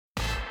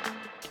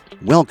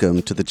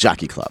Welcome to the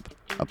Jockey Club,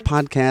 a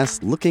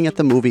podcast looking at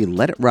the movie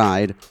Let It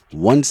Ride,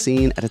 one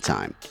scene at a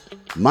time.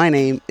 My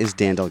name is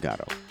Dan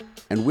Delgado,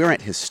 and we're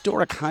at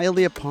historic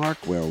Hialeah Park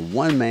where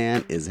one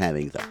man is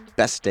having the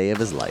best day of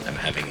his life. I'm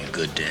having a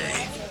good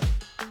day.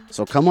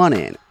 So come on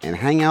in and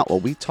hang out while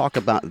we talk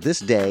about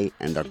this day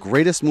and the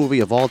greatest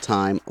movie of all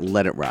time,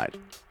 Let It Ride.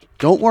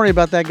 Don't worry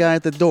about that guy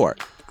at the door.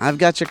 I've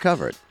got you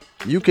covered.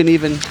 You can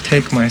even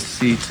take my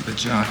seat to the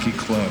Jockey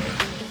Club.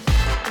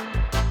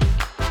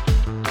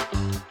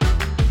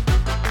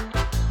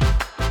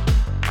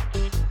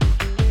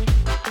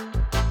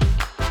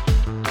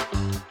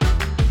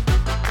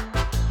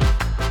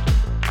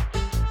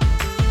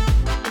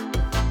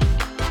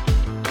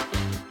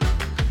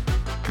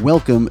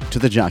 Welcome to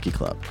the Jockey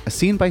Club, a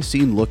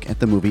scene-by-scene look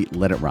at the movie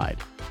Let It Ride.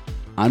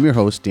 I'm your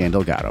host, Dan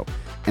Delgado,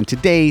 and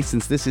today,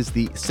 since this is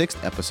the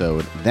 6th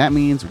episode, that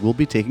means we'll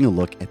be taking a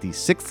look at the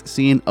 6th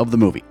scene of the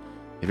movie.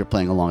 If you're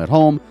playing along at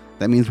home,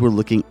 that means we're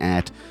looking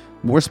at,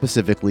 more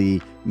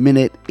specifically,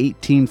 minute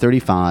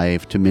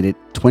 1835 to minute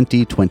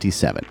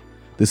 2027.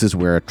 This is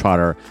where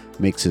Trotter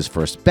makes his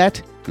first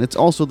bet, and it's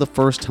also the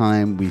first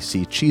time we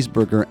see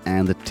Cheeseburger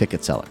and the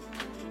ticket seller.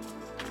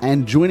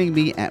 And joining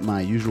me at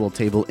my usual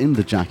table in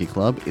the Jockey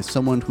Club is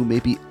someone who may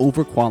be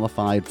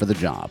overqualified for the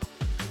job,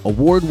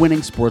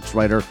 award-winning sports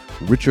writer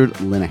Richard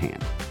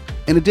Linihan.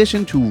 In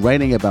addition to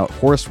writing about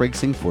horse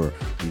racing for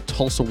the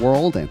Tulsa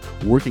World and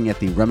working at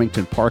the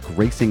Remington Park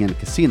Racing and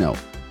Casino,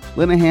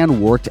 Linihan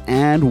worked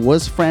and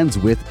was friends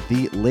with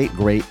the late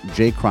great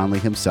Jay Cronley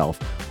himself,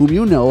 whom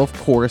you know, of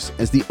course,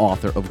 as the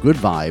author of Good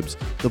Vibes,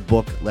 the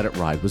book Let It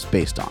Ride was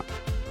based on.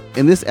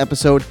 In this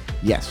episode,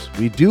 yes,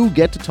 we do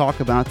get to talk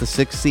about the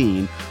 6th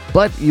scene,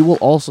 but you will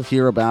also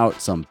hear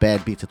about some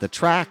bad beats at the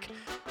track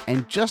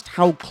and just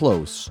how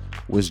close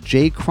was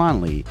Jay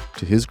Cronley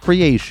to his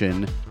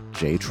creation,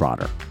 Jay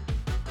Trotter.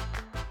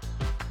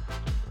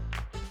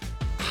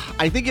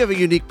 I think you have a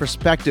unique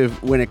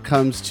perspective when it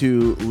comes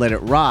to Let It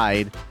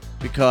Ride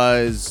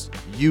because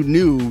you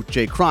knew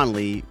Jay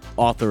Cronley,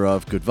 author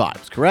of Good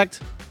Vibes,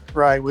 correct?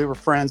 Right. We were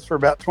friends for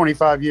about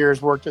 25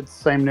 years, worked at the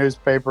same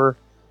newspaper.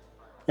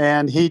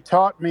 And he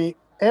taught me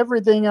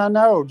everything I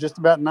know, just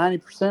about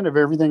 90% of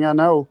everything I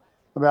know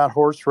about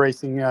horse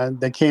racing.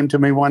 They came to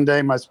me one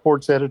day, my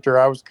sports editor.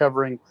 I was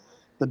covering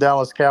the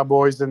Dallas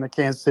Cowboys and the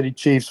Kansas City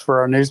Chiefs for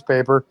our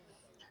newspaper.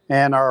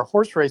 And our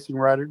horse racing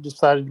writer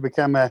decided to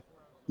become a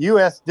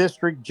U.S.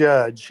 district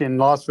judge in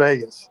Las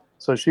Vegas.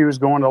 So she was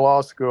going to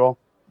law school.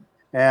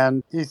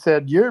 And he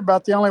said, "You're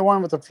about the only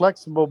one with a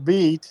flexible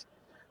beat.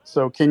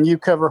 So can you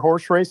cover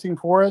horse racing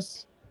for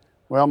us?"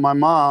 Well, my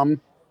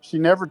mom, she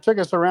never took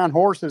us around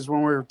horses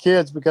when we were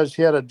kids because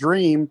she had a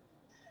dream,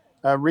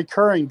 a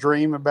recurring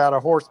dream about a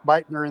horse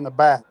biting her in the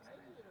back.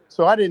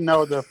 So I didn't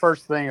know the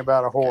first thing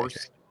about a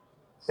horse.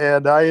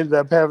 And I ended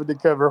up having to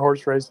cover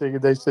horse racing.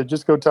 And they said,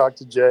 "Just go talk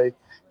to Jay.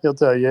 He'll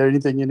tell you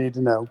anything you need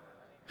to know."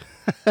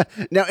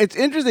 Now, it's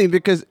interesting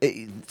because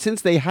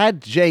since they had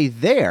Jay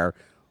there,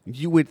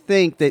 you would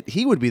think that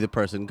he would be the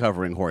person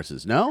covering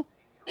horses, no?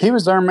 He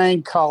was our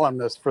main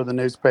columnist for the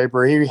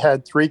newspaper. He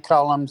had 3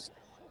 columns.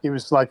 He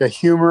was like a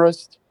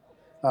humorist.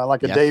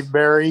 Like a Yes. Dave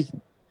Barry,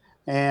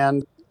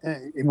 and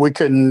we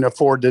couldn't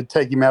afford to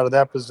take him out of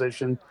that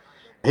position.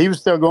 He was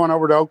still going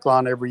over to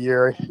Oaklawn every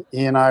year.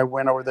 He and I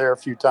went over there a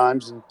few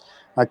times, and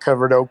I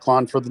covered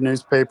Oaklawn for the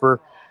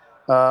newspaper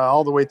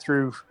all the way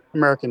through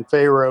American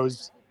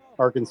Pharaoh's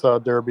Arkansas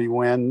Derby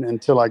win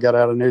until I got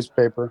out of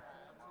newspaper.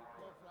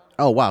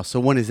 Oh, wow.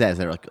 So when is that? Is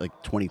that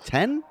like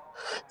 2010?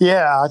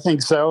 Yeah, I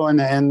think so. And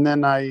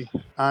then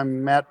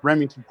I'm at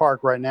Remington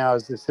Park right now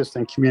as the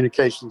assistant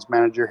communications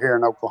manager here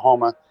in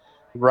Oklahoma,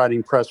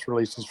 writing press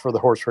releases for the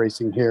horse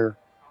racing here.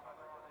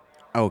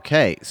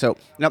 Okay. So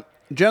now,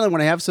 generally,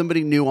 when I have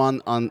somebody new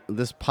on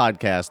this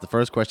podcast, the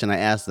first question I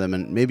ask them,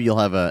 and maybe you'll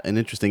have an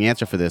interesting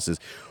answer for this, is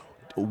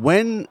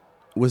when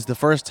was the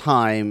first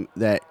time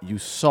that you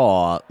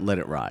saw Let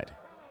It Ride?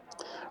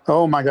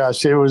 Oh my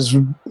gosh, it was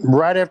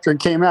right after it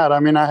came out. I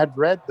mean, I had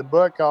read the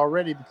book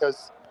already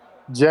because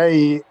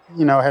Jay,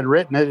 had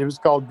written it. It was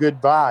called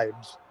Good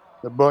Vibes.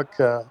 The book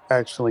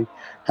actually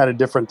had a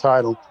different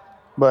title,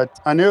 but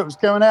I knew it was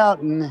coming out,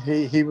 and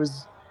he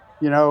was,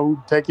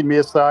 taking me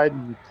aside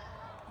and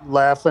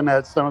laughing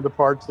at some of the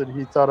parts that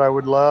he thought I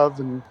would love,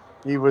 and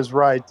he was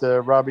right.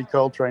 Robbie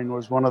Coltrane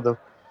was one of the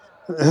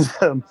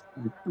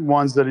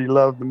ones that he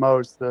loved the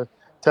most, the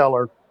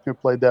teller who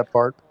played that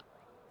part.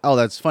 Oh,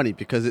 that's funny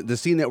because the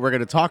scene that we're going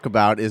to talk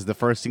about is the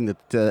first scene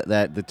that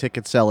the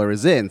ticket seller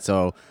is in.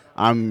 So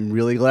I'm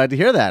really glad to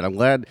hear that. I'm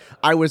glad.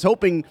 I was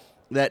hoping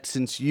that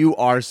since you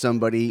are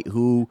somebody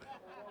who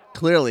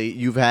clearly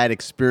you've had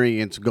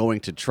experience going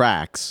to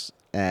tracks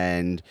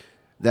and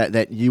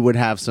that you would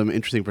have some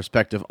interesting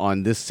perspective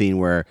on this scene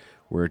where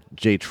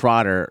Jay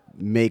Trotter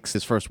makes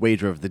his first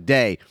wager of the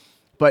day.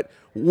 But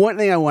one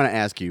thing I want to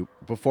ask you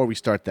before we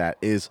start that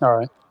is, all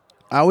right,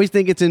 I always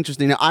think it's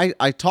interesting. Now,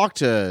 I talked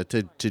to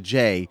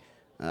Jay.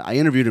 I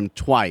interviewed him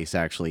twice,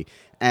 actually.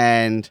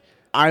 And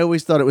I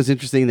always thought it was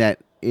interesting that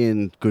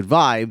in Good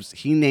Vibes,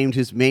 he named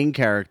his main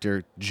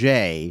character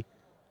Jay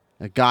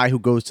a guy who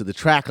goes to the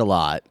track a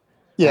lot.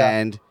 Yeah.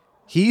 And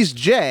he's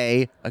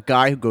Jay, a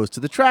guy who goes to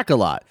the track a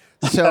lot.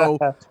 So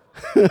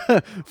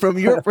from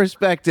your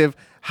perspective,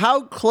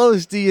 how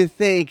close do you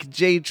think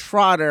Jay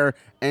Trotter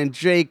and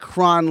Jay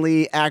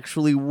Cronley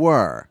actually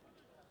were?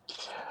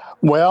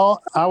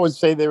 Well, I would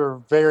say they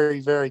were very,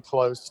 very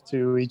close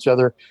to each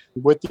other,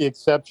 with the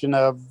exception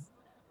of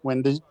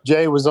when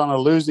Jay was on a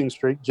losing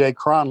streak, Jay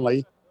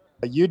Cronley.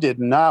 You did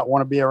not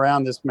want to be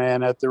around this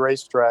man at the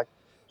racetrack.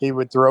 He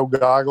would throw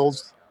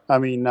binoculars,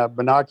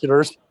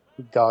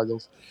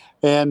 goggles.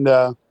 And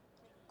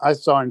I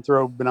saw him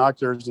throw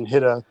binoculars and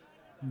hit a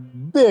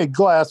big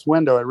glass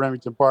window at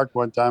Remington Park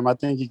one time. I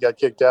think he got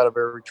kicked out of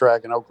every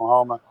track in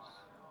Oklahoma.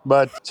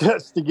 But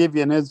just to give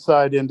you an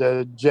insight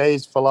into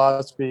Jay's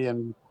philosophy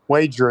and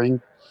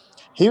wagering,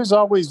 he was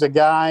always a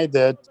guy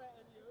that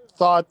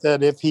thought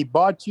that if he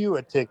bought you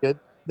a ticket,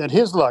 that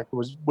his luck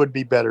would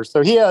be better.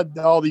 So he had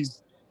all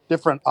these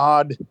different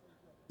odd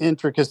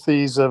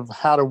intricacies of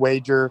how to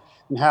wager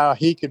and how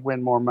he could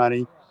win more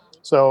money.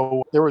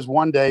 So there was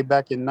one day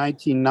back in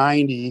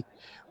 1990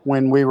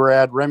 when we were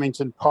at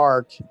Remington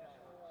Park,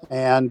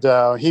 and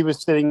he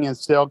was sitting in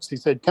silks. He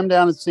said, "Come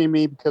down and see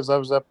me," because I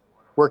was up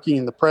working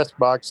in the press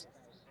box.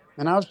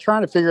 And I was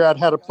trying to figure out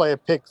how to play a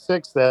pick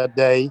six that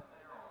day.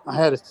 I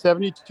had a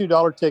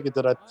 $72 ticket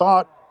that I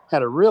thought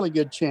had a really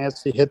good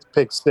chance to hit the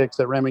pick six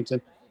at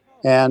Remington.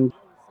 And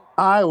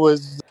I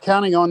was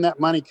counting on that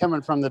money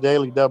coming from the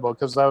daily double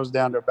because I was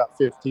down to about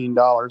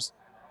 $15.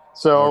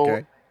 So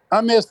Okay.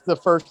 I missed the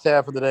first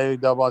half of the daily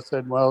double. I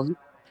said, well,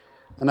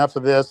 enough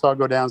of this. I'll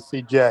go down and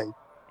see Jay.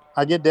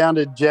 I get down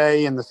to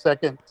Jay in the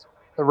second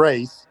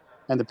race,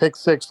 and the pick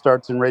six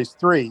starts in race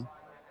 3.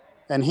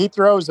 And he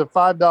throws a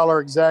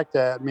 $5 exact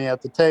at me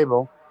at the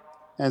table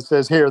and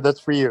says, "Here, that's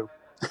for you."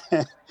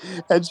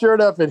 And sure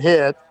enough, it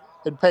hit.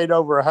 It paid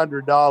over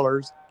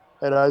 $100.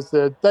 And I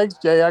said, "Thanks,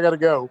 Jay. I got to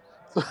go."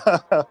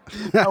 So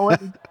I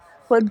went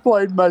and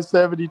played my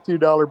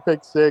 $72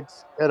 pick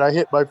six, and I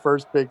hit my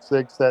first pick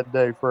six that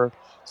day for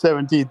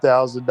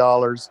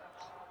 $17,000.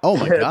 Oh,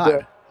 my And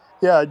God.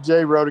 yeah,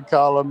 Jay wrote a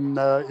column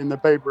in the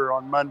paper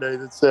on Monday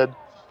that said,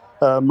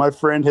 "My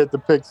friend hit the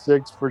pick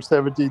six for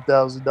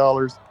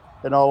 $17,000,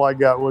 and all I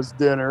got was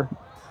dinner."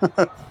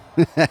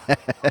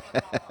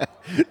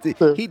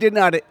 So He did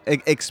not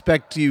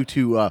expect you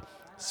to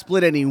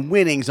split any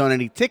winnings on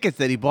any tickets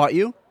that he bought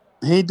you.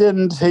 he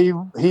didn't. He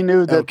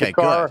knew that Okay,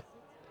 good.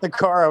 the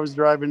car I was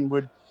driving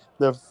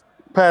the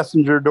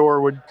passenger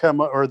door would come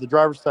up, or the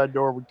driver's side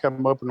door would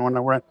come open when I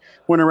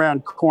went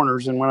around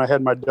corners, and when I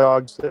had my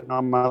dog sitting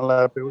on my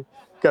lap,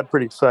 got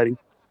pretty exciting.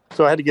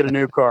 So I had to get a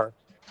new car.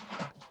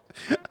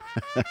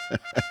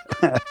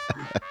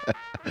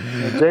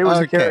 Jay was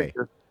a Okay.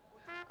 character.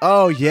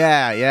 Oh,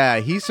 yeah.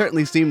 He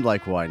certainly seemed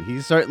like one.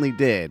 He certainly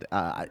did.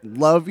 I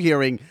love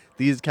hearing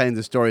these kinds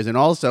of stories. And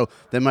also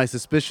that my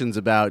suspicions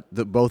about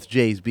both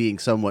Jays being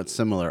somewhat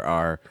similar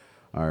are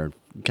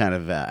kind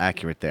of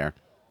accurate there.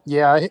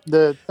 Yeah,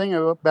 the thing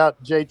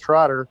about Jay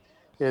Trotter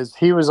is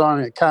he was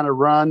on a kind of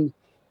run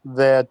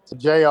that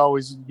Jay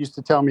always used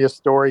to tell me a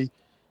story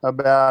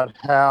about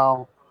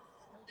how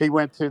he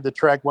went to the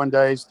track one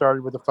day,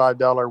 started with a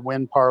 $5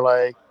 win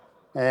parlay,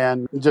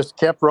 and just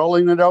kept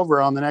rolling it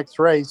over on the next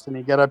race. And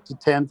he got up to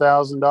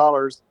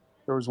 $10,000.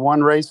 There was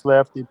one race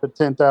left. He put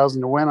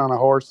 10,000 to win on a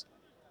horse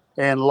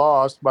and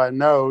lost by a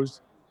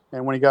nose.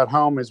 And when he got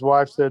home, his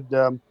wife said,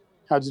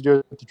 "How'd you do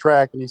it at the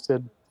track?" And he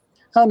said,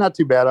 "Oh, not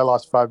too bad. I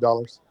lost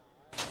 $5."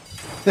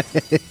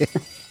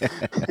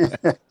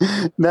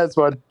 That's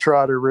what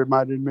Trotter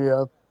reminded me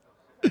of.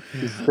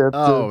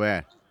 Oh,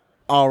 man.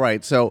 All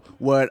right. So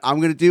what I'm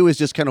going to do is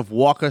just kind of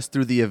walk us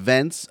through the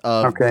events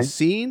of Okay. this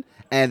scene,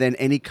 and then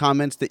any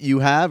comments that you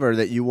have or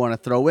that you want to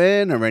throw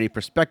in or any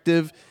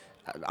perspective,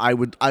 I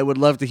would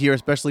love to hear,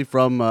 especially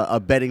from a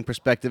betting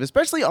perspective,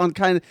 especially on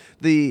kind of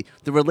the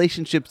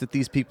relationships that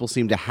these people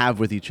seem to have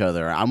with each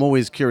other. I'm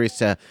always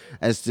curious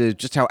as to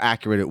just how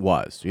accurate it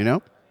was, you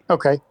know?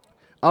 Okay.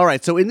 All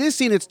right, so in this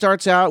scene, it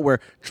starts out where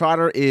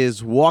Trotter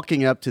is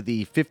walking up to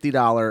the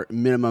 $50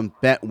 minimum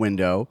bet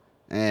window,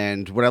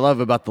 and what I love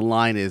about the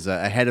line is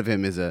ahead of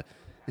him is a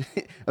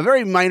a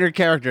very minor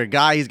character, a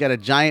guy. He's got a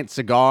giant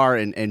cigar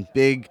and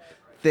big,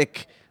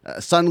 thick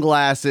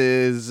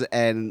sunglasses,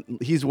 and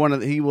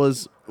he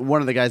was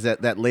one of the guys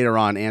that later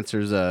on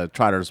answers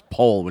Trotter's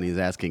poll when he's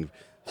asking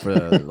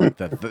for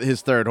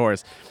his third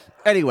horse.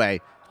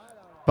 Anyway,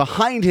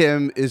 behind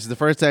him is the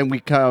first time we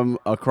come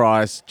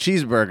across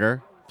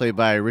Cheeseburger, played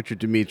by Richard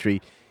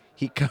Dimitri.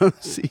 He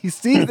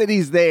sees that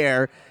he's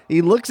there.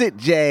 He looks at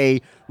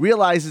Jay,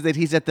 realizes that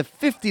he's at the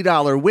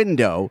 $50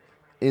 window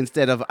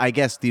instead of, I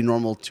guess, the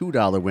normal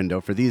 $2 window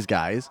for these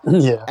guys.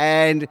 Yeah.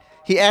 And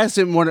he asks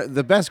him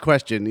the best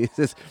question. He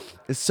says,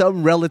 "Is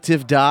some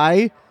relative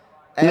die?"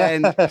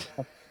 And,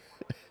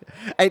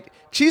 and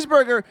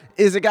Cheeseburger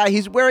is a guy,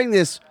 he's wearing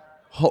this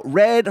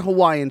red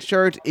Hawaiian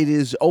shirt. It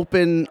is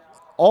open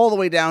all the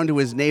way down to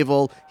his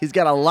navel. He's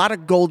got a lot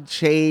of gold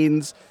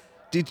chains.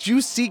 Did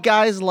you see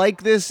guys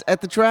like this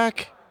at the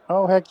track?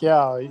 Oh, heck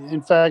yeah.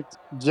 In fact,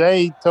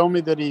 Jay told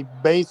me that he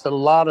based a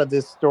lot of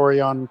this story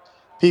on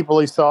people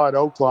he saw at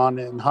Oaklawn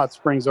in Hot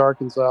Springs,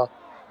 Arkansas.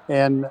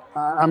 And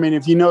I mean,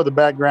 if you know the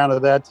background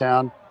of that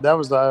town, that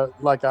was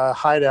like a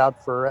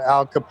hideout for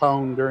Al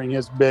Capone during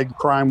his big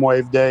crime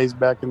wave days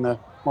back in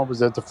what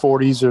was it, the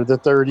 40s or the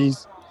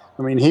 30s.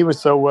 I mean, he was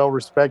so well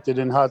respected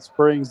in Hot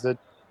Springs that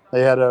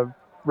they had a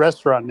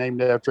restaurant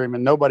named after him,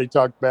 and nobody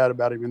talked bad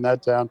about him in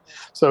that town.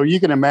 So you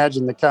can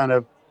imagine the kind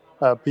of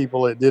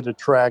people it did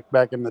attract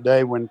back in the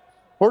day when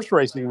horse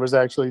racing was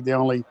actually the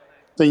only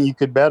thing you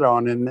could bet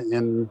on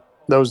in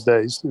those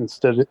days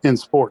instead of in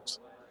sports.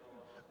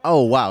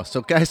 Oh, wow.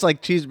 So guys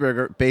like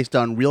Cheeseburger, based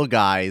on real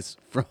guys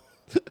from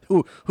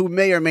who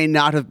may or may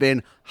not have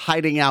been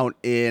hiding out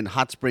in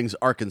Hot Springs,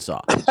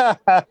 Arkansas.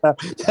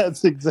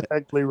 That's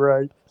exactly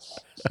right.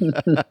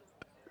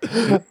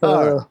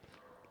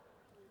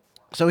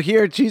 So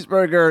here,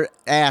 Cheeseburger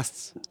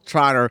asks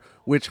Trotter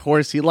which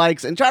horse he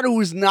likes, and Trotter,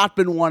 who's not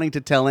been wanting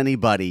to tell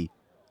anybody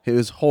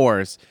his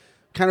horse,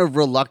 kind of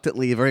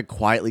reluctantly, very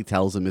quietly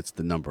tells him it's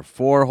the number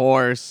 4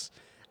 horse.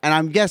 And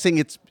I'm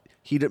guessing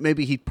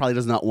maybe he probably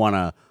does not want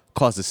to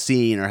cause a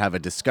scene or have a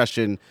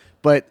discussion,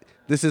 but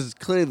this is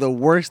clearly the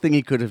worst thing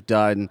he could have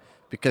done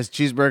because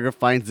Cheeseburger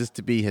finds this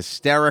to be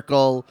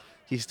hysterical.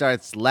 He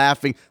starts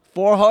laughing.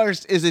 4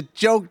 horse is a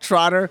joke,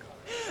 Trotter.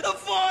 A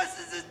horse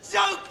is a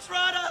joke,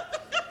 Trotter.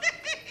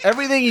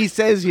 Everything he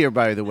says here,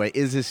 by the way,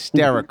 is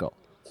hysterical.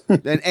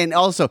 and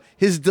also,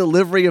 his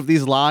delivery of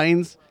these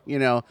lines,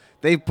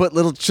 they put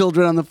little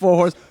children on the 4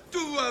 horse. To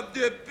have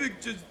their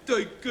pictures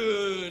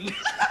taken.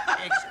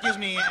 Excuse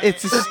me.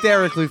 It's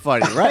hysterically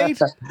funny, right?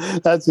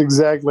 That's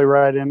exactly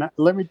right. And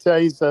let me tell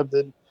you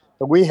something.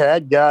 We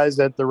had guys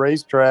at the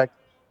racetrack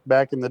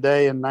back in the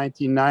day in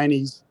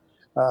 1990s.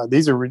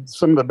 These are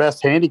some of the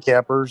best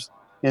handicappers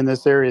in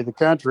this area of the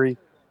country.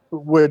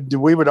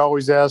 We would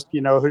always ask,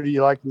 who do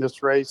you like in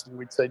this race? And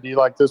we'd say, do you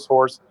like this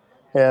horse?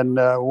 And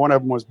one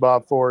of them was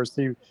Bob Forrest.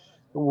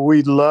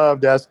 We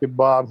loved asking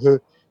Bob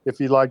if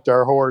he liked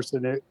our horse.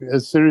 And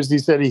as soon as he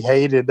said he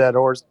hated that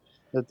horse,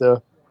 that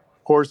the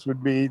horse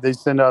they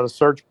send out a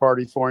search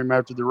party for him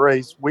after the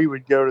race, we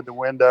would go to the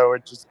window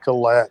and just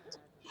collect.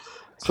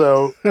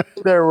 So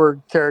there were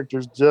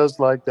characters just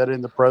like that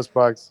in the press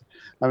box.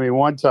 I mean,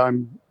 one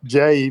time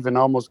Jay even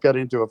almost got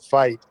into a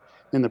fight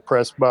in the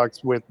press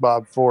box with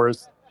Bob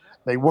Forrest.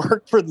 They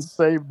worked for the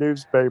same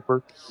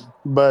newspaper,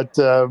 but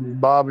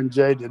Bob and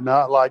Jay did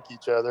not like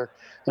each other.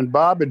 And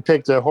Bob had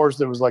picked a horse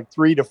that was like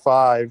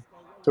 3-5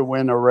 to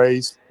win a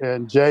race,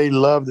 and Jay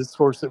loved this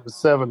horse that was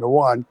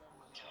 7-1.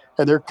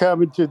 And they're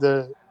coming to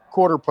the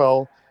quarter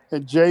pole,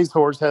 and Jay's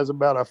horse has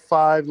about a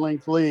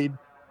 5-length lead,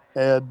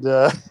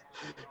 and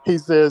he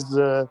says,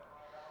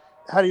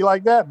 "How do you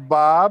like that,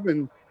 Bob?"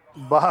 And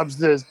Bob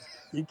says,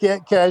 "You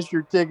can't cash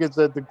your tickets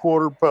at the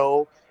quarter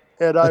pole."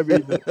 And I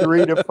mean, the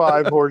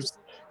 3-5 horse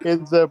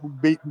ends up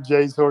beating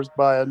Jay's horse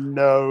by a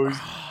nose.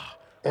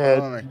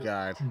 And oh my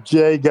God.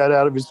 Jay got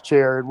out of his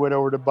chair and went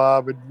over to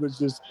Bob and was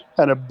just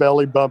kind of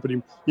belly bumping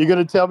him. "You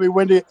going to tell me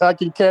when I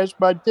can cash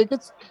my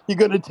tickets? You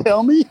going to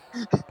tell me?"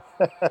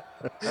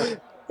 It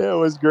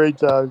was great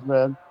times,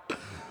 man.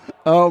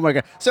 Oh my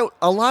God. So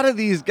a lot of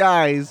these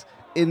guys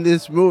in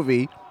this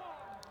movie,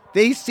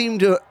 they seem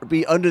to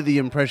be under the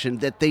impression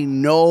that they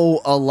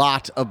know a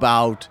lot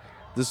about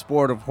the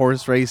sport of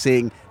horse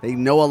racing. They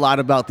know a lot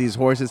about these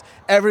horses.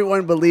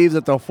 Everyone believes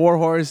that the 4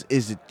 horse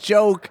is a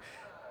joke.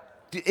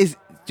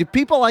 Do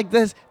people like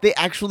this, they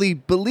actually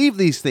believe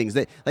these things?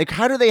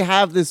 How do they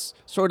have this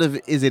sort of,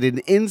 is it an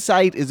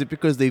insight? Is it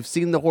because they've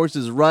seen the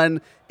horses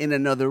run in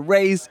another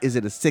race? Is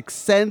it a sixth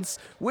sense?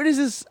 Where does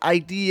this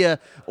idea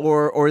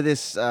or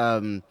this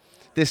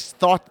this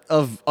thought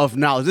of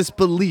knowledge, this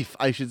belief,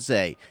 I should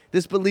say,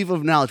 this belief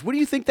of knowledge, where do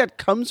you think that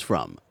comes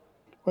from?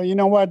 Well, you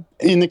know what?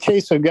 In the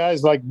case of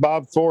guys like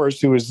Bob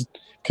Forrest, who was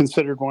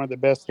considered one of the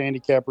best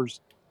handicappers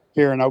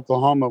here in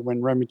Oklahoma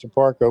when Remington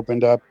Park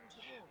opened up,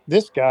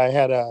 this guy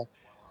had a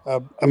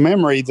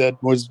memory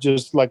that was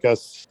just like a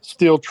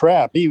steel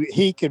trap.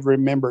 He could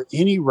remember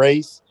any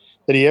race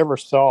that he ever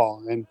saw.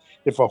 And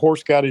if a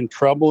horse got in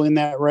trouble in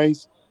that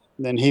race,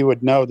 then he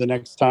would know the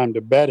next time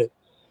to bet it.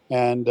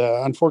 And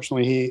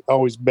unfortunately, he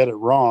always bet it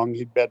wrong.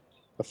 He'd bet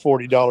a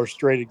 $40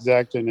 straight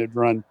exact and it'd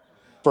run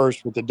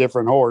first with a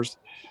different horse.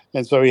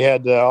 And so he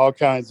had all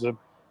kinds of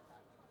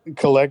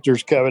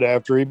collectors coming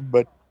after him.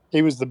 But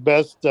he was the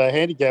best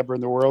handicapper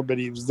in the world, but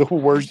he was the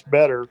worst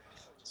bettor.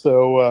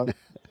 So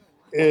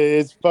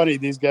it's funny.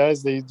 These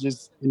guys, they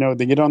just,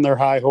 they get on their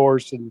high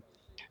horse and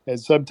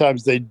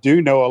sometimes they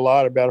do know a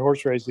lot about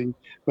horse racing,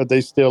 but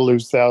they still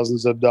lose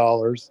thousands of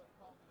dollars.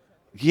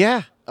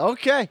 Yeah.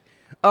 Okay.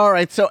 All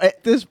right. So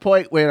at this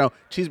point, where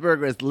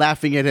Cheeseburger is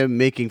laughing at him,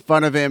 making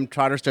fun of him,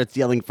 Trotter starts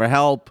yelling for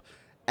help,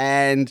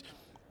 and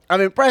I'm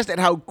impressed at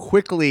how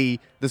quickly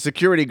the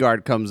security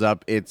guard comes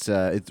up. It's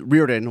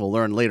Reardon. We'll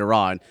learn later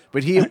on,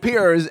 but he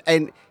appears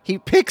and he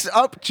picks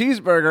up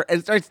Cheeseburger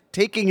and starts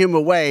taking him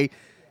away.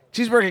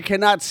 Cheeseburger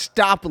cannot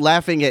stop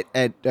laughing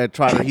at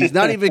Trotter. He's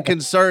not even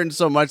concerned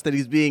so much that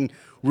he's being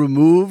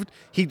removed.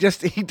 He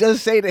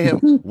does say to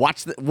him,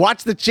 "Watch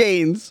the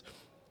chains,"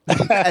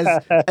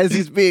 as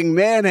he's being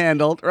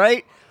manhandled,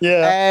 right?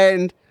 Yeah.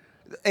 And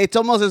it's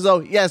almost as though,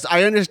 yes,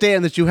 I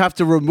understand that you have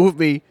to remove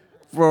me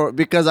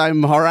because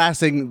I'm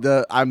harassing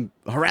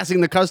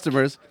the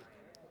customers.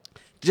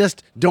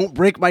 Just don't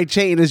break my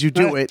chain as you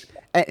do it.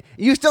 And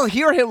you still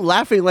hear him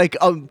laughing like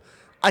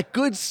a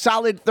good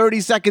solid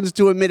 30 seconds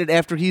to a minute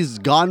after he's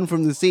gone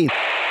from the scene.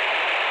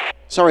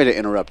 Sorry to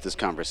interrupt this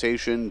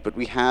conversation, but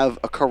we have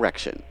a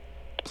correction.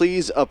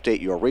 Please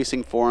update your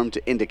racing form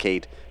to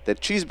indicate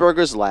that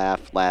Cheeseburger's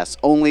laugh lasts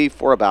only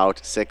for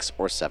about 6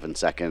 or 7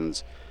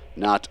 seconds,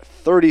 not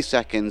 30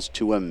 seconds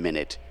to a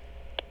minute.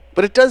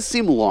 But it does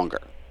seem longer.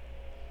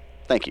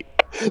 Thank you.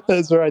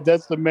 That's right.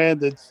 That's the man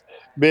that's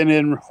been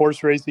in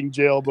horse racing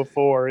jail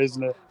before,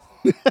 isn't it?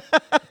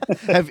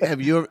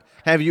 Have you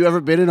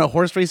ever been in a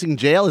horse racing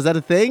jail? Is that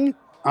a thing?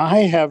 I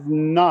have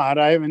not.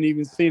 I haven't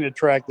even seen a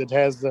track that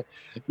has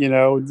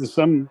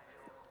some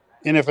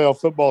NFL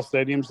football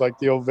stadiums like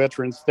the old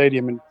Veterans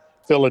Stadium in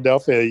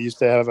Philadelphia used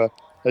to have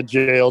a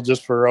jail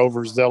just for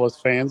overzealous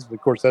fans.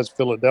 Of course, that's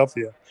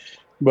Philadelphia.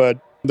 But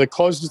the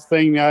closest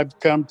thing I've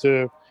come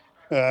to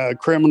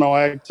criminal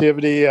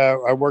activity,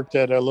 I worked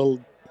at a little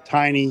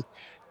tiny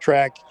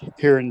track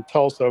here in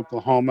Tulsa,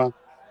 Oklahoma,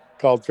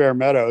 called Fair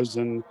Meadows,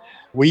 and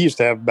we used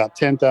to have about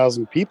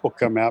 10,000 people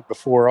come out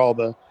before all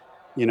the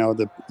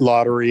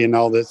lottery and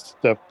all this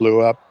stuff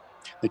blew up,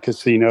 the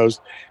casinos.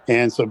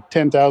 And so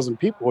 10,000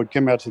 people would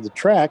come out to the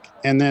track.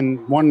 And then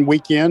one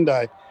weekend,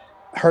 I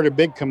heard a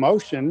big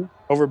commotion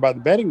over by the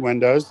betting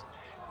windows,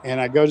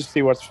 and I go to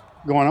see what's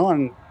going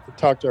on,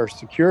 talk to our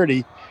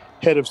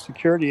head of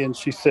security, and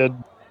she said,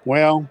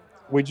 well,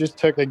 we just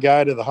took a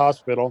guy to the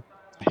hospital.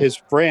 His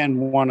friend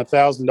won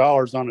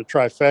 $1,000 on a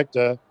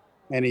trifecta,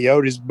 and he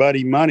owed his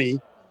buddy money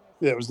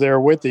that was there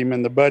with him,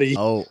 and the buddy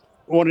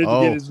wanted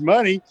to get his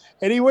money,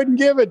 and he wouldn't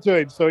give it to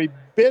him, so he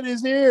bit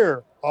his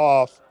ear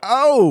off.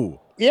 Oh,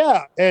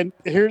 yeah. And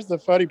here's the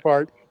funny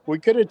part: we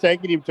could have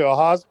taken him to a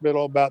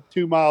hospital about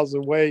 2 miles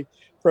away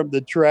from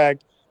the track,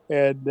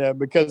 and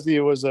because he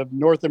was of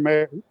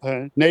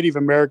Native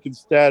American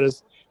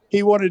status,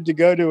 he wanted to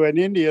go to an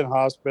Indian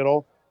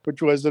hospital,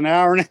 which was an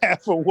hour and a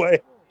half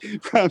away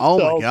from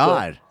Tulsa. My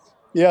God.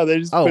 Yeah, they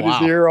just put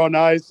his ear on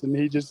ice, and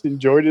he just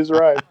enjoyed his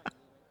ride.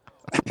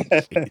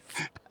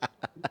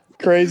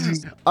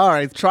 Crazy. All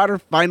right, Trotter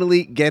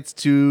finally gets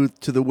to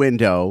the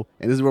window,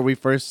 and this is where we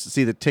first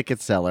see the ticket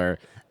seller.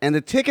 And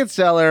the ticket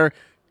seller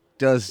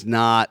does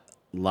not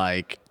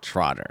like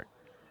Trotter.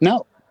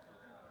 No.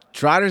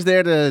 Trotter's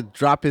there to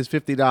drop his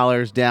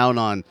 $50 down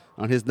on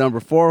his number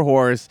 4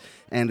 horse,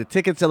 and the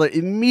ticket seller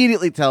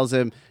immediately tells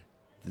him,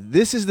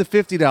 this is the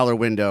 $50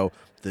 window.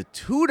 The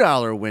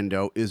 $2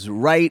 window is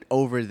right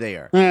over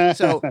there.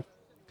 So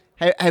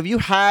have you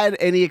had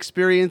any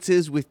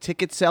experiences with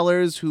ticket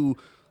sellers who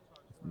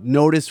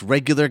notice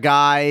regular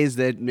guys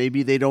that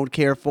maybe they don't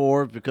care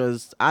for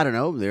because, I don't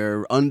know,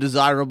 they're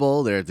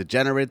undesirable, they're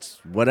degenerates,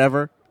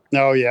 whatever?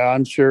 Oh, yeah.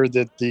 I'm sure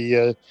that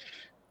the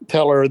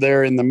teller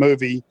there in the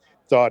movie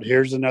thought,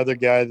 here's another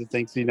guy that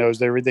thinks he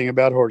knows everything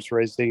about horse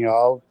racing.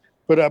 I'll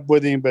put up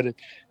with him, but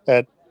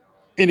at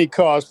any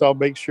cost, I'll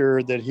make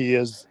sure that he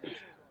is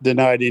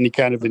denied any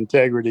kind of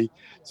integrity.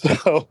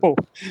 So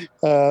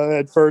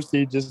at first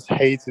he just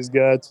hates his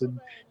guts and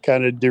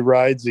kind of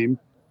derides him.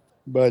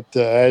 But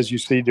as you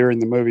see during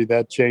the movie,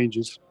 that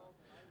changes.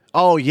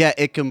 Oh yeah,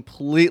 it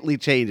completely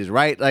changes,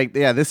 right? Like,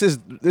 yeah, this is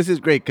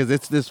great because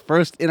it's this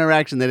first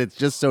interaction that it's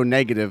just so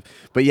negative.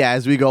 But yeah,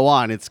 as we go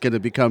on, it's going to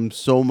become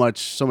so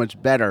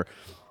much better.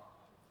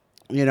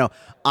 You know,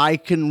 I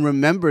can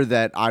remember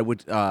that I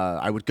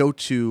would go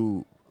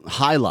to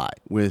Highlight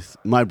with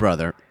my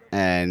brother,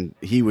 and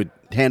he would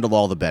handle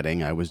all the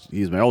betting.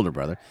 He's my older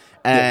brother,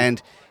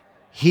 and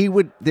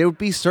there would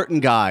be certain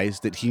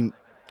guys that he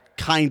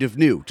kind of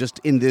knew, just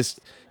in this,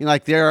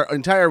 like their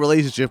entire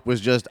relationship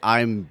was just,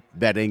 I'm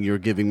betting,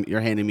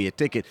 you're handing me a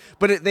ticket.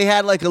 But they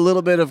had like a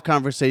little bit of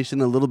conversation,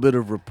 a little bit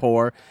of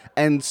rapport.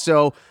 And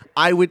so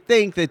I would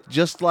think that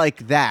just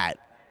like that,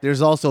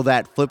 there's also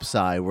that flip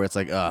side where it's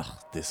like, ugh,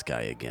 this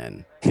guy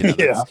again.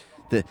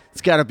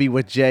 It's got to be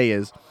what Jay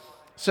is.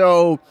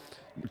 So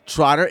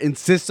Trotter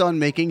insists on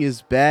making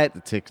his bet.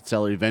 The ticket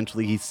seller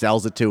eventually, he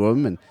sells it to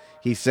him, and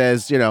he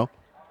says,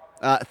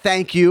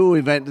 thank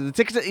you. The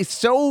ticket is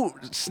so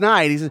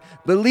snide. He says,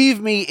 believe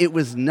me, it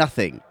was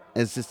nothing.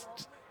 It's just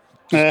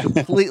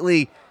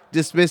completely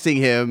dismissing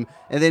him.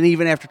 And then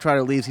even after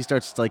Trotter leaves, he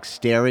starts like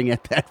staring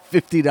at that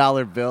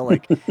 $50 bill.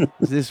 Like,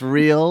 is this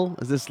real?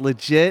 Is this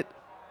legit?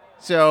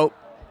 So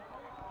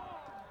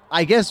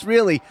I guess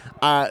really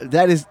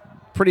that is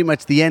pretty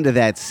much the end of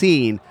that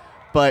scene.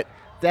 But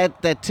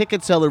that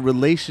ticket seller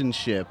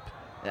relationship,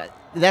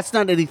 that's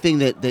not anything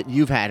that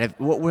you've had.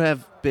 What would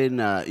have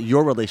been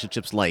your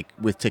relationships like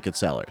with ticket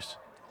sellers?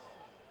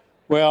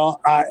 Well,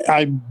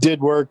 I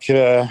did work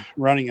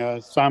running a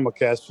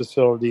simulcast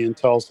facility in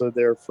Tulsa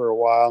there for a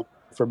while,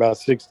 for about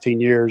 16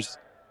 years.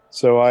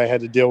 So I had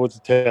to deal with the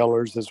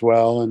tellers as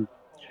well. And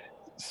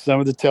some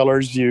of the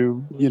tellers,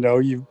 you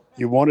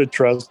want to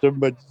trust them,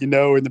 but in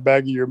the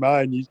back of your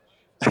mind,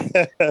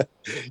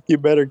 you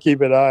better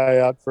keep an eye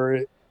out for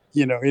it.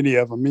 Any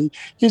of them.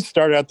 You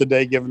start out the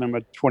day giving them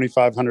a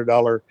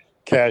 $2,500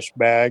 cash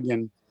bag,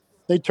 and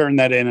they turn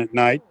that in at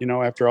night,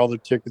 after all the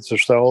tickets are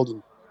sold.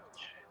 And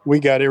we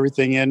got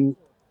everything in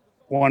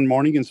one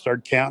morning and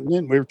started counting it,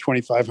 and we were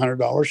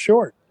 $2,500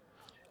 short.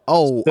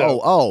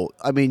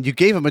 I mean, you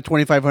gave him a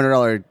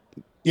 $2,500.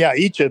 Yeah,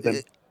 each of them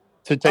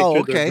to take to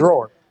their Okay.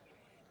 drawer.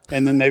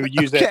 And then they would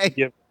use that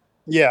to Okay.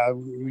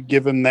 we would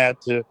give them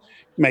that to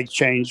make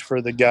change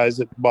for the guys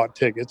that bought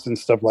tickets and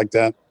stuff like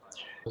that.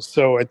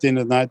 So at the end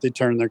of the night, they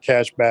turned their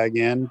cash bag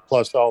in,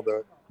 plus all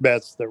the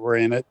bets that were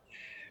in it.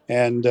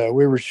 And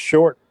we were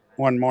short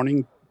one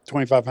morning,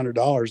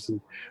 $2,500.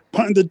 And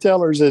one of the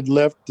tellers had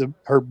left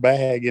her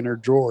bag in her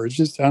drawer. It's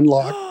just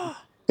unlocked.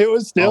 It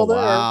was still there.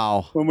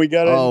 Wow. When we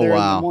got in there in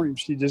the morning.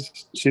 She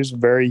was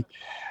very,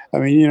 I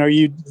mean,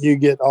 you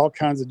get all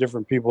kinds of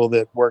different people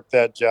that work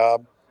that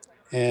job,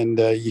 and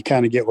you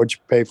kind of get what you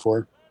pay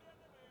for.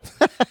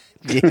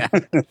 Yeah.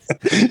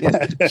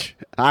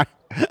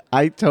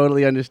 I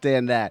totally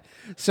understand that.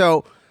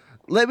 So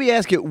let me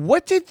ask you,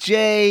 what did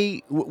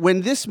Jay,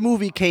 when this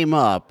movie came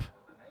up,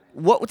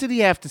 what did he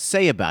have to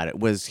say about it?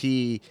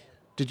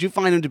 Did you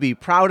find him to be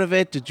proud of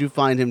it? Did you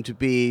find him to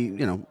be,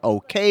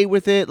 okay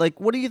with it? Like,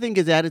 what do you think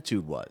his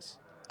attitude was?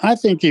 I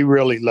think he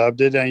really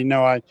loved it. And,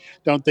 I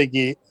don't think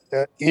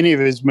any of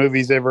his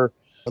movies ever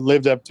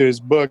lived up to his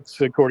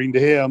books, according to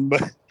him,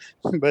 but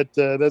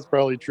that's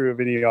probably true of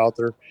any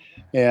author.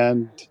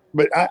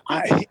 But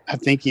I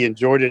think he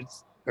enjoyed it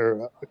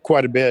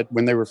quite a bit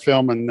when they were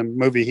filming the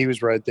movie. He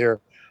was right there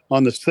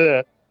on the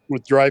set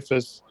with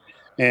Dreyfuss,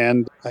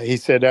 and he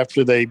said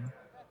after they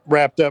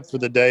wrapped up for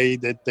the day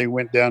that they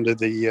went down to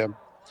the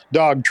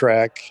dog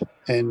track,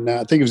 and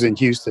I think it was in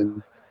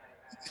Houston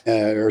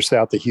or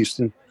south of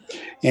Houston,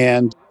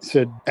 and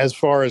said as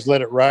far as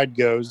Let It Ride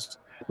goes,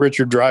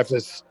 Richard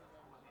Dreyfuss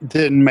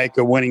didn't make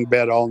a winning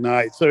bet all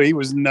night, so he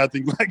was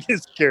nothing like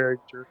his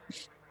character.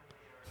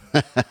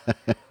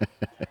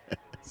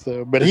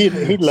 But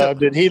he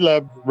loved it. He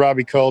loved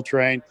Robbie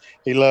Coltrane.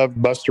 He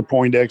loved Buster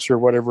Poindexter,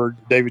 whatever,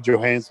 David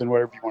Johansen,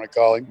 whatever you want to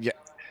call him. Yeah.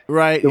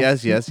 Right.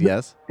 Yes.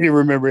 You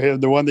remember him,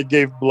 the one that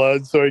gave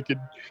blood so he could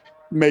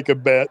make a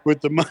bet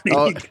with the money he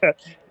got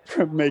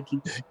from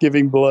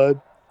giving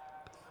blood.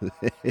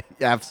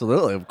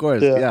 Absolutely, of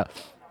course. Yeah.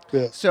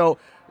 So,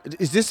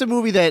 is this a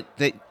movie that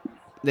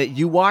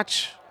you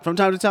watch from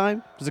time to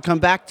time? Does it come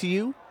back to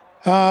you?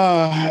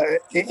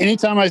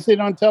 Anytime I see it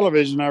on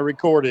television, I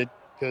record it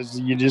because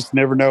you just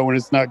never know when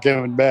it's not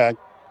coming back.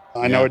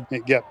 I know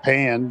it got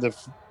panned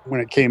when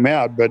it came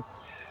out, but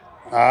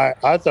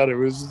I thought it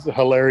was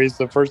hilarious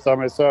the first time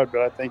I saw it.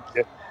 But I think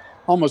you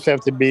almost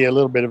have to be a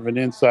little bit of an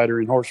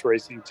insider in horse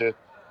racing to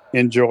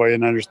enjoy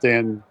and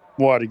understand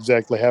what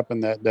exactly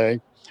happened that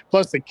day.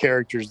 Plus the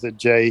characters that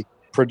Jay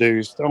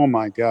produced. Oh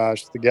my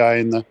gosh, the guy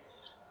in the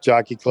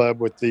jockey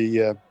club with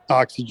the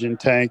oxygen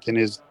tank and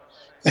his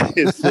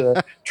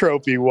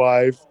trophy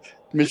wife,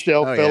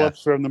 Michelle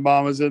Phillips from the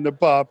Mamas and the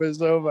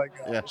Papas. Oh my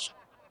gosh.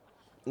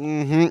 Yeah.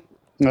 Mm-hmm.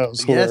 That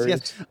was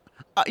hilarious.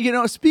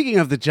 Yes. Speaking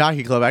of the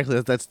Jockey Club,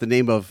 actually, that's the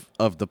name of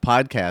the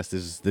podcast,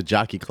 is the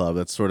Jockey Club.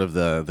 That's sort of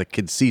the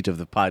conceit of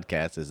the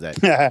podcast, is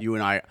that you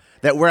and I,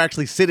 that we're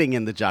actually sitting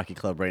in the Jockey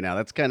Club right now.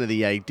 That's kind of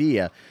the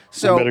idea.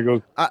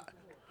 So I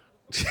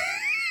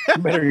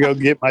better go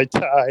get my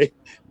tie.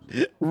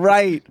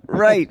 Right.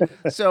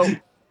 So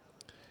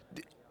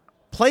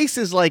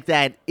places like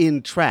that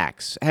in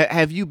tracks.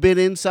 Have you been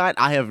inside?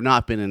 I have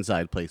not been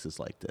inside places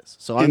like this.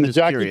 So I'm just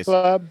curious. In the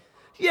Jockey Club?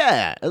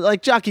 Yeah,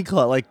 like Jockey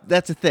Club, like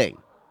that's a thing.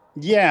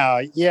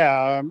 Yeah.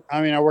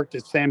 I mean, I worked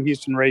at Sam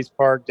Houston Race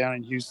Park down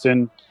in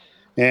Houston,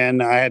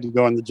 and I had to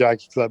go in the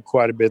Jockey Club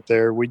quite a bit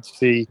there. We'd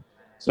see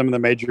some of the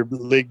Major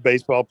League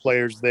Baseball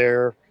players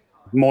there.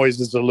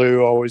 Moises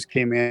Alou always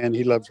came in.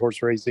 He loved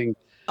horse racing.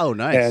 Oh,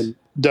 nice. And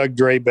Doug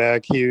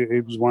Drabeck,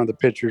 he was one of the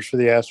pitchers for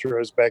the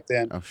Astros back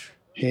then. Oh,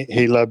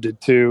 he loved it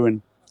too.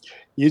 And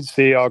you'd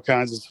see all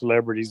kinds of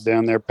celebrities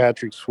down there.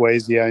 Patrick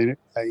Swayze,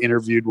 I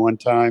interviewed one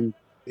time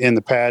in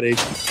the paddock.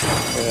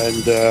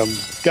 And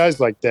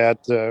guys like that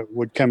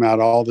would come out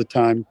all the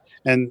time.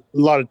 And a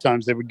lot of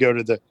times they would go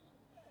to the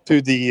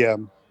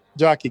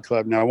Jockey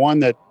Club. Now, one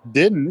that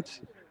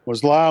didn't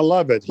was Lyle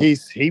Lovett.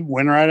 He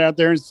went right out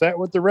there and sat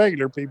with the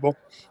regular people.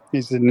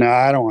 He said, "No,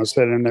 I don't want to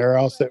sit in there.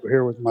 I'll sit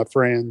here with my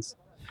friends."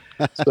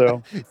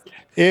 So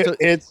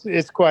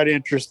it's quite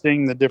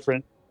interesting, the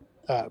different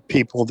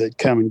people that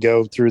come and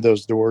go through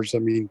those doors. I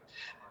mean,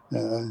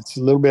 it's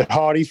a little bit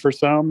haughty for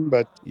some,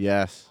 but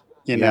yes,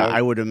 you know,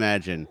 I would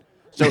imagine.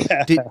 So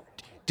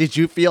did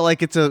you feel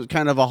like it's a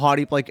kind of a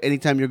haughty, like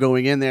anytime you're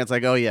going in there, it's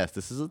like, oh yes,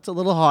 it's a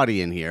little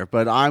haughty in here,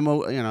 but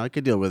I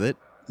could deal with it.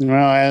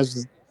 Well,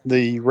 as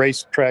the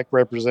racetrack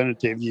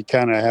representative, you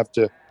kind of have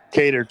to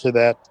cater to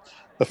that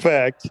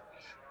effect.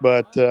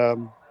 But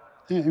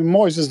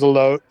Moises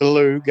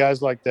Alou,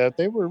 guys like that,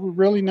 they were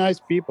really nice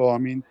people. I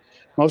mean,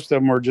 most of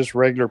them were just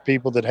regular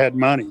people that had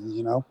money,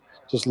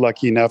 just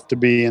lucky enough to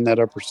be in that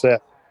upper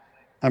set.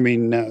 I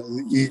mean,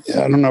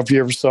 I don't know if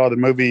you ever saw the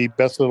movie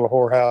Best Little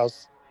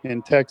Whorehouse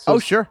in Texas. Oh,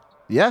 sure.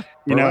 Yeah.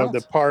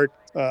 The part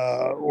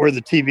where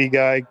the TV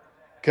guy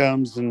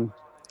comes and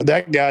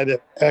That guy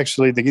that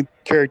actually the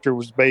character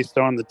was based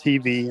on, the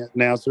TV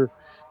announcer,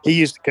 he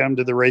used to come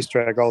to the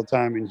racetrack all the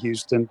time in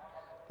Houston.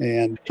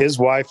 And his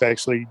wife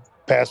actually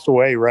passed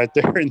away right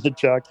there in the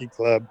Jockey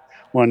Club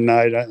one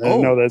night. I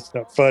know Oh, that's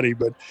not funny,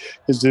 but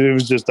it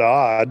was just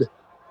odd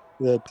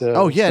that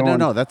oh yeah, someone,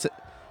 no, that's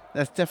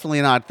definitely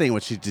an odd thing.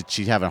 Did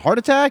she have a heart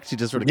attack? She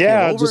just sort of keel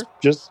yeah, over?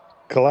 just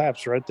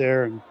collapsed right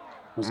there and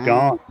was Mm,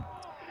 gone.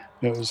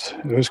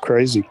 It was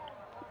crazy.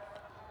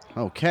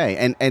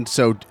 okay, and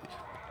so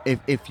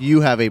if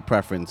you have a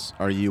preference,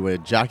 are you a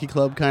Jockey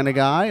Club kind of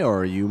guy, or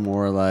are you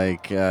more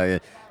like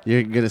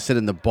you're gonna sit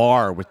in the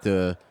bar with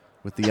the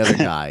other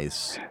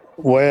guys?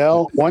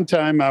 Well, one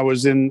time I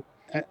was in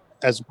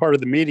as a part of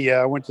the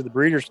media. I went to the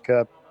Breeders'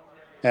 Cup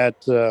at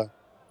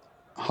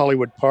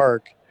Hollywood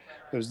Park.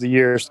 It was the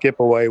year Skip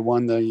Away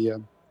won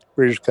the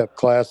Breeders' Cup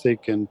Classic,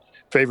 and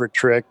Favorite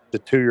Trick, the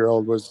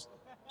 2-year-old, was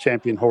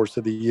champion horse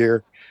of the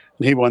year,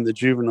 and he won the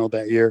juvenile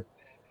that year.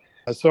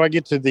 So I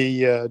get to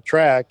the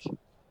track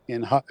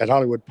at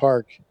Hollywood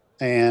Park,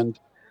 and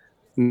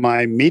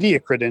my media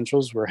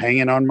credentials were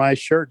hanging on my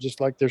shirt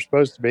just like they're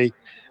supposed to be.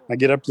 I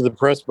get up to the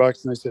press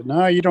box and they said,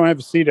 "No, you don't have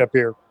a seat up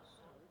here."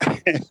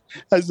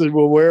 I said,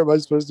 "Well, where am I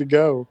supposed to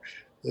go?"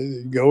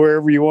 "Go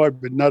wherever you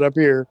want, but not up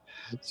here."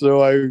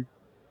 So I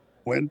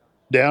went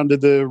down to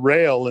the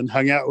rail and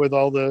hung out with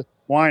all the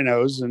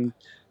winos and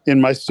in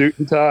my suit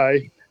and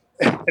tie,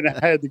 and I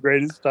had the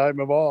greatest time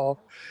of all.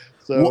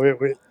 So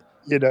What,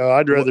 I'd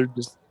what rather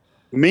just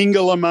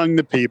mingle among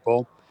the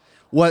people.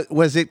 what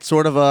was it?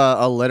 Sort of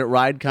a let it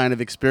ride kind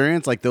of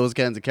experience, like those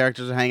kinds of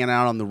characters are hanging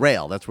out on the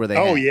rail. That's where they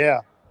Oh hang. yeah,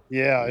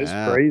 yeah, it's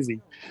Yeah.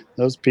 crazy.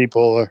 Those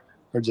people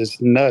are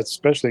just nuts,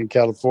 especially in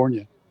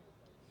California.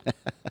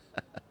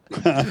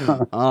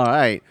 All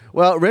right.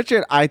 Well,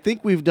 Richard, I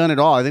think we've done it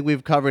all. I think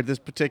we've covered this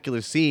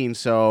particular scene.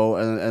 So,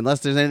 unless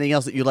there's anything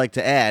else that you'd like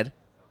to add,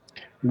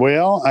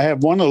 Well, I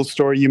have one little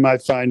story you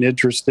might find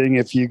interesting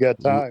if you got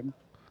l- time.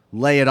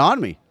 lay it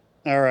on me.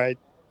 All right.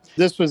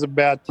 This was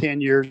about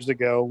 10 years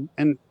ago.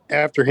 And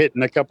after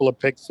hitting a couple of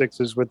pick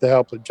sixes with the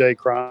help of Jay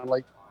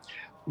Cronley,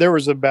 there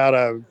was about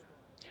 $1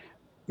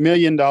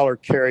 million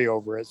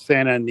carryover at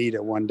Santa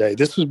Anita one day.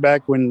 This was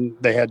back when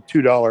they had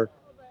 $2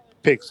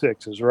 pick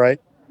sixes, right?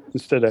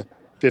 Instead of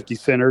 50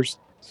 centers.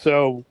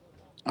 So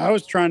I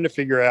was trying to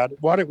figure out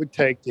what it would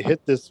take to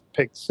hit this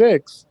pick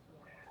six.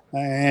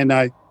 And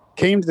I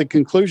came to the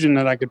conclusion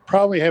that I could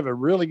probably have a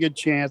really good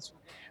chance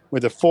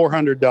with a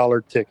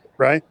 $400 ticket,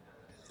 right?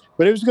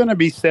 But it was going to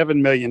be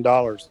 $7 million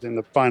in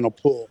the final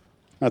pool.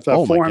 I thought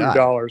Oh my God.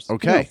 $400,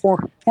 Okay.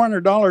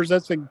 $400,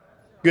 that's a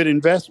good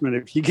investment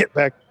if you get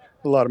back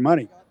a lot of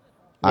money.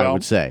 I would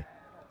Well, say.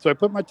 so I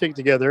put my ticket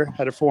together,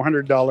 had a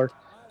 $400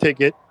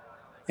 ticket,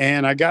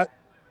 and I got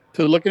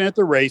to looking at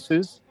the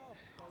races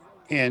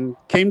and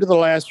came to the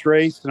last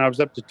race, and I was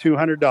up to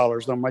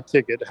 $200 on my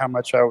ticket, how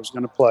much I was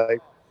going to play.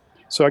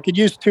 So I could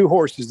use two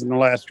horses in the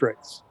last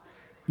race.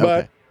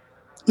 But Okay.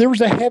 there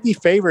was a heavy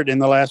favorite in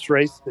the last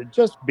race that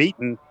just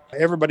beaten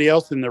everybody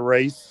else in the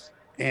race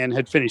and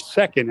had finished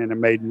second in a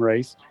maiden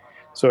race.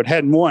 So it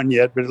hadn't won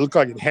yet, but it looked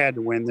like it had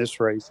to win this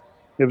race.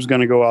 It was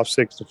going to go off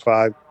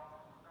 6-5.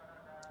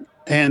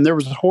 And there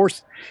was a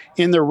horse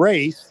in the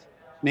race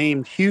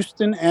named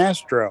Houston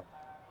Astro.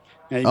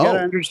 Now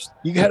Oh,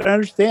 you got to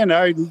understand.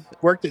 I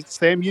worked at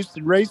Sam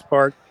Houston Race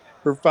Park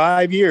for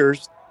 5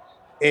 years,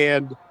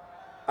 and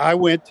I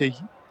went to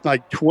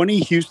like 20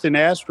 Houston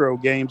Astro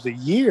games a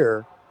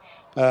year,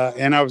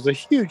 and I was a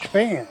huge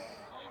fan.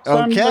 So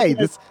I'm okay. looking at,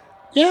 This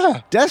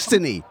yeah,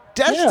 destiny. yeah,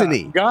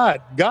 Destiny.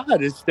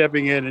 God is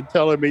stepping in and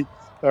telling me,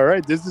 all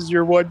right, this is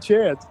your one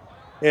chance.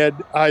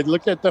 And I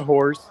looked at the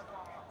horse,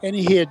 and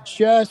he had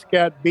just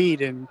got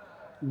beat in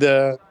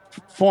the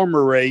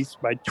former race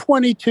by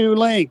 22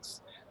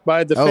 lengths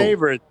by the Oh,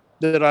 favorite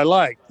that I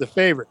liked, the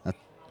favorite. that,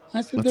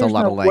 I said, that's a there's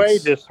lot no of way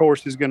lengths. this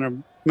horse is going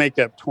to make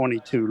up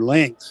 22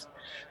 lengths.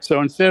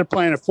 So instead of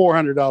playing a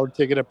 $400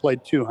 ticket, I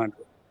played 200.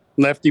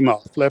 Left him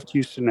off, left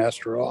Houston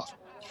Astro off.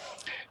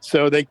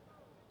 So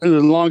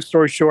long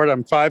story short,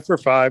 I'm 5 for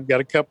 5,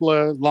 got a couple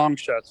of long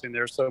shots in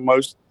there. So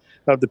most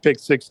of the pick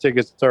six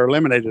tickets are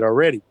eliminated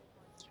already.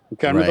 We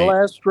come to the Right.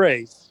 last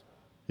race.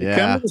 We come to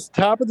Yeah. the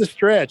top of the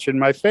stretch, and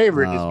my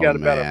favorite has Oh got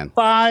about a man.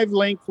 5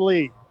 length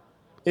lead.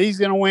 He's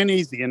going to win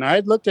easy. And I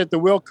had looked at the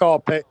will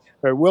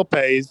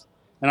pays,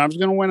 and I was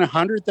going to win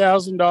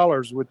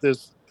 $100,000 with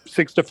this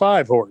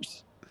 6-5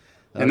 horse.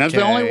 And that's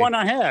the only Okay. one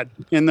I had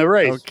in the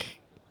race. Okay.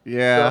 So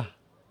Yeah.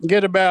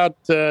 get about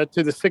to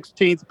the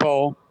 16th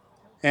pole,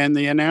 and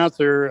the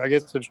announcer, I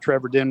guess it was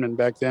Trevor Denman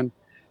back then,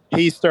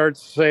 he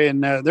starts saying,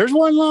 there's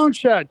one long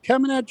shot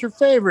coming at your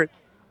favorite.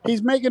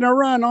 He's making a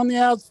run on the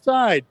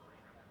outside.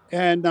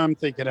 And I'm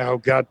thinking, oh,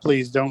 God,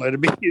 please don't let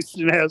it be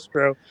Houston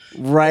Astro.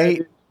 And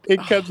Right.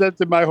 it comes up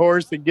to my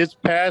horse and gets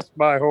past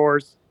my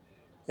horse,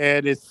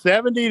 and it's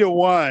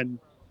 70-1,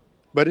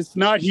 but it's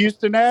not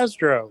Houston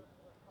Astro.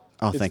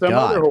 Oh, It's thank some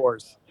other God.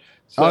 horse.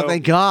 Oh, So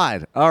thank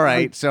God. All I'm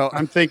right. So,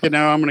 I'm thinking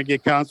now I'm going to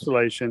get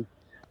consolation,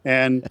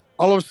 and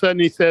all of a sudden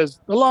he says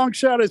the long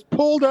shot is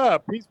pulled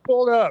up. He's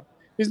pulled up.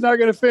 He's not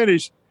going to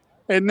finish,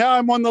 And now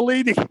I'm on the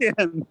leading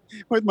end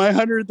with my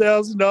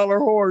 $100,000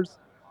 horse.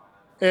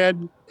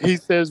 And he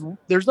says,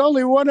 there's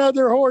only one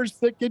other horse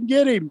that can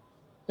get him.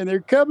 And they're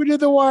coming to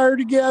the wire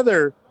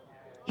together.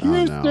 Oh, no.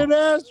 Houston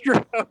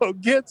Astro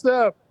gets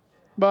up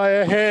by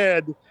a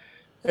head,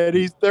 and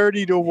he's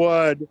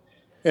 30-1.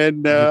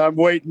 And I'm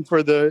waiting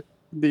for the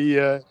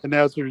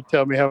announcer to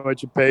tell me how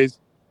much it pays.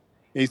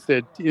 He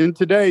said, in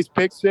today's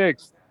pick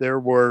six, there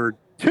were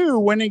 2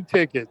 winning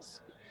tickets,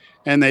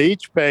 and they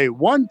each pay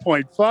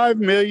 $1.5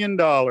 million.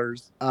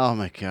 Oh,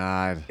 my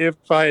God. If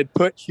I had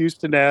put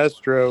Houston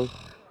Astro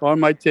on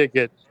my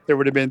ticket, there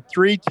would have been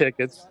 3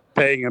 tickets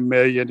paying $1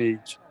 million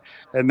each.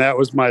 And that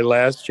was my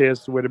last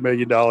chance to win $1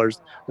 million.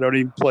 I don't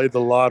even play the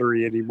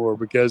lottery anymore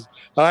because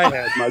I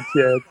had my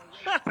chance.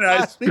 And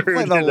I They play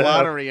screwed the it up.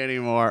 lottery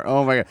anymore.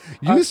 Oh my God!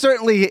 You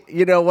certainly,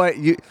 you know what?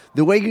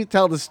 The way you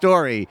tell the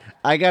story,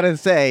 I gotta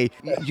say,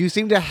 you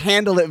seem to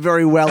handle it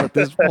very well at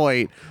this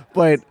point.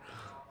 But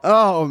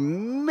oh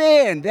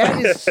man,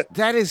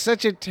 that is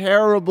such a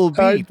terrible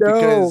I beat know.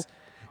 because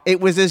it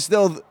was as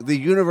though the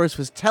universe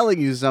was telling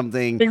you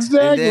something.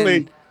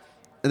 Exactly.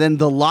 And then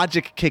the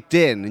logic kicked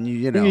in, and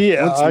you know.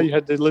 Yeah, once I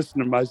had to listen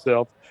to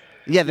myself.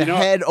 Yeah, the You know,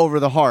 head over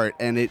the heart,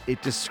 and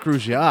it just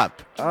screws you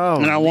up. Oh,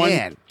 and I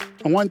man.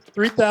 won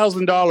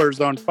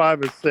 $3,000 on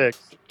 5 of 6,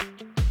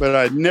 but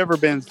I'd never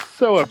been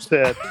so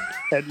upset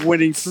at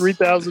winning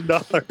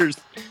 $3,000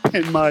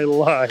 in my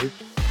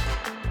life.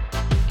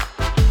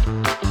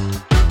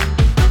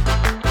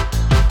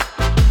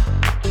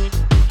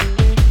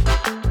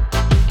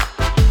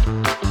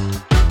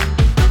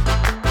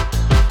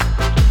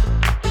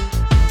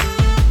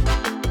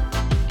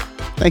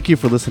 Thank you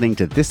for listening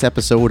to this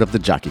episode of The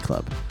Jockey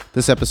Club.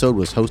 This episode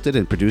was hosted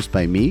and produced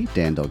by me,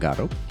 Dan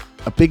Delgado.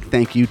 A big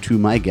thank you to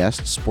my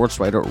guest, sports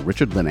writer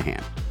Richard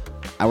Linihan.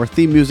 Our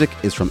theme music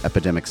is from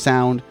Epidemic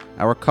Sound.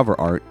 Our cover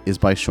art is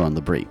by Sean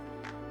Labrie.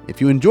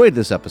 If you enjoyed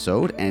this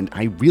episode, and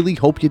I really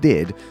hope you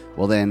did,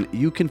 well then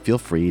you can feel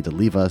free to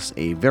leave us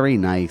a very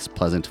nice,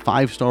 pleasant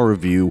 5-star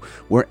review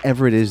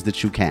wherever it is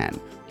that you can.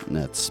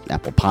 That's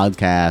Apple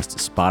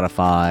Podcasts,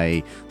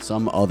 Spotify,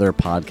 some other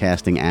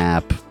podcasting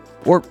app,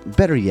 or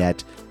better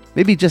yet,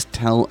 maybe just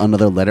tell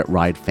another Let It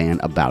Ride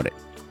fan about it.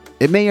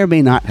 It may or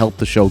may not help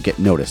the show get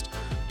noticed,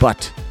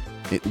 but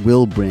it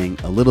will bring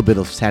a little bit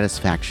of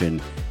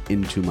satisfaction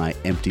into my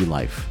empty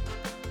life.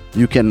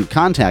 You can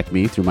contact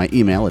me through my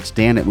email. It's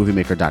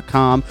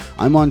dan@moviemaker.com.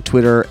 I'm on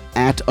Twitter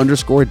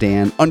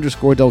 @Dan_Delgado,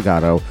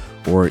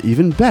 or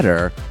even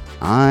better,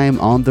 I'm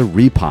on the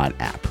Repod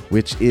app,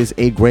 which is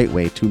a great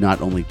way to not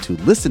only to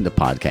listen to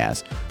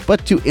podcasts,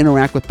 but to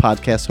interact with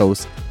podcast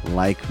hosts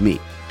like me.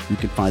 You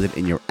can find it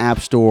in your app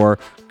store.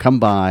 Come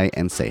by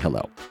and say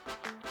hello.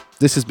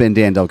 This has been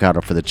Dan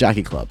Delgado for the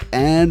Jockey Club.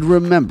 And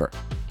remember,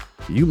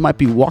 you might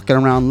be walking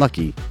around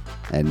lucky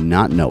and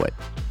not know it.